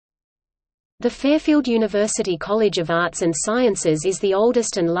The Fairfield University College of Arts and Sciences is the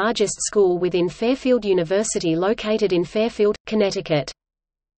oldest and largest school within Fairfield University, located in Fairfield, Connecticut.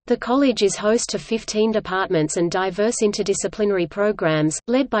 The college is host to 15 departments and diverse interdisciplinary programs,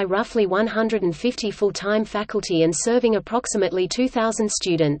 led by roughly 150 full-time faculty and serving approximately 2,000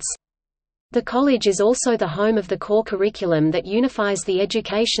 students. The college is also the home of the core curriculum that unifies the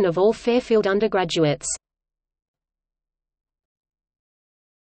education of all Fairfield undergraduates.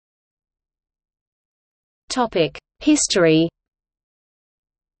 History.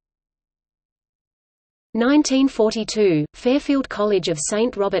 1942, Fairfield College of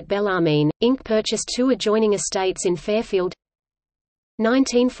St. Robert Bellarmine, Inc. purchased 2 adjoining estates in Fairfield.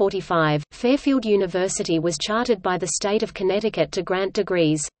 1945, Fairfield University was chartered by the state of Connecticut to grant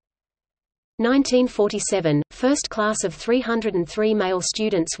degrees. 1947, first class of 303 male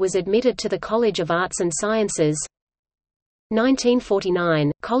students was admitted to the College of Arts and Sciences.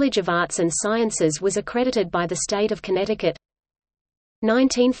 1949, College of Arts and Sciences was accredited by the state of Connecticut.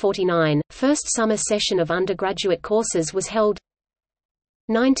 1949, first summer session of undergraduate courses was held.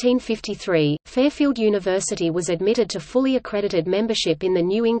 1953, Fairfield University was admitted to fully accredited membership in the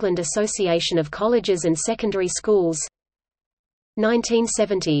New England Association of Colleges and Secondary Schools.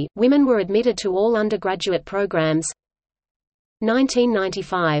 1970, women were admitted to all undergraduate programs.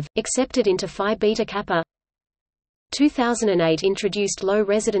 1995, accepted into Phi Beta Kappa. 2008, introduced low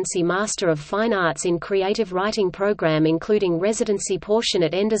residency Master of Fine Arts in Creative Writing program including residency portion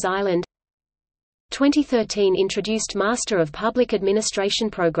at Enders Island. 2013, introduced Master of Public Administration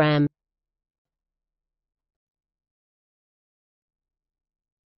program.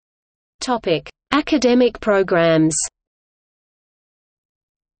 Topic: Academic programs.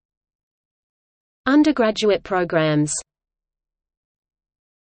 Undergraduate programs.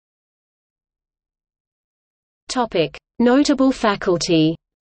 Topic: Notable faculty.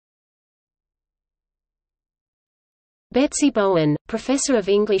 Betsy Bowen, Professor of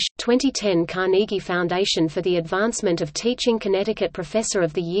English, 2010 Carnegie Foundation for the Advancement of Teaching Connecticut Professor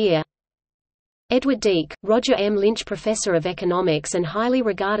of the Year. Edward Deek, Roger M. Lynch Professor of Economics and highly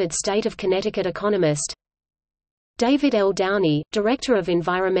regarded State of Connecticut economist. David L. Downey, Director of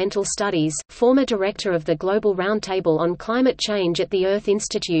Environmental Studies, former Director of the Global Roundtable on Climate Change at the Earth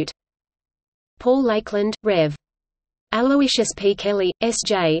Institute. Paul Lakeland, Rev. Aloysius P. Kelly,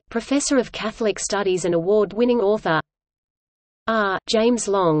 S.J., Professor of Catholic Studies and award-winning author. R. James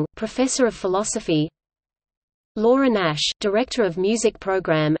Long, Professor of Philosophy. Laura Nash, Director of Music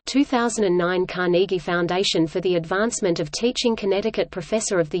Program, 2009 Carnegie Foundation for the Advancement of Teaching Connecticut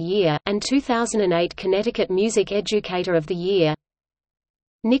Professor of the Year, and 2008 Connecticut Music Educator of the Year.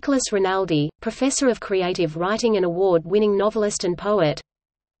 Nicholas Rinaldi, Professor of Creative Writing and award-winning novelist and poet.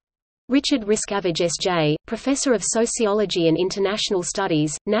 Richard Riscavage S.J., Professor of Sociology and International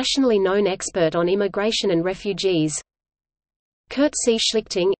Studies, nationally known expert on immigration and refugees. Kurt C.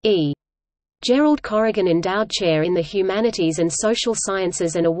 Schlichting, E. Gerald Corrigan Endowed Chair in the Humanities and Social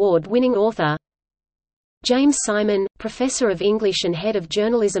Sciences and award-winning author. James Simon, Professor of English and Head of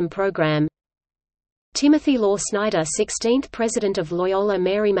Journalism Program. Timothy Law Snyder 16th President of Loyola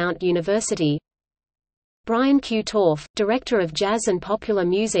Marymount University. Brian Q. Torf, Director of Jazz and Popular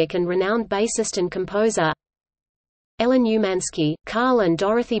Music and renowned bassist and composer. Ellen Umansky, Carl and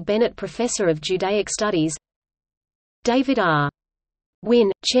Dorothy Bennett Professor of Judaic Studies. David R.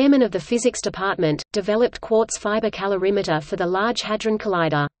 Wynne, Chairman of the Physics Department, developed quartz fiber calorimeter for the Large Hadron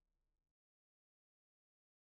Collider.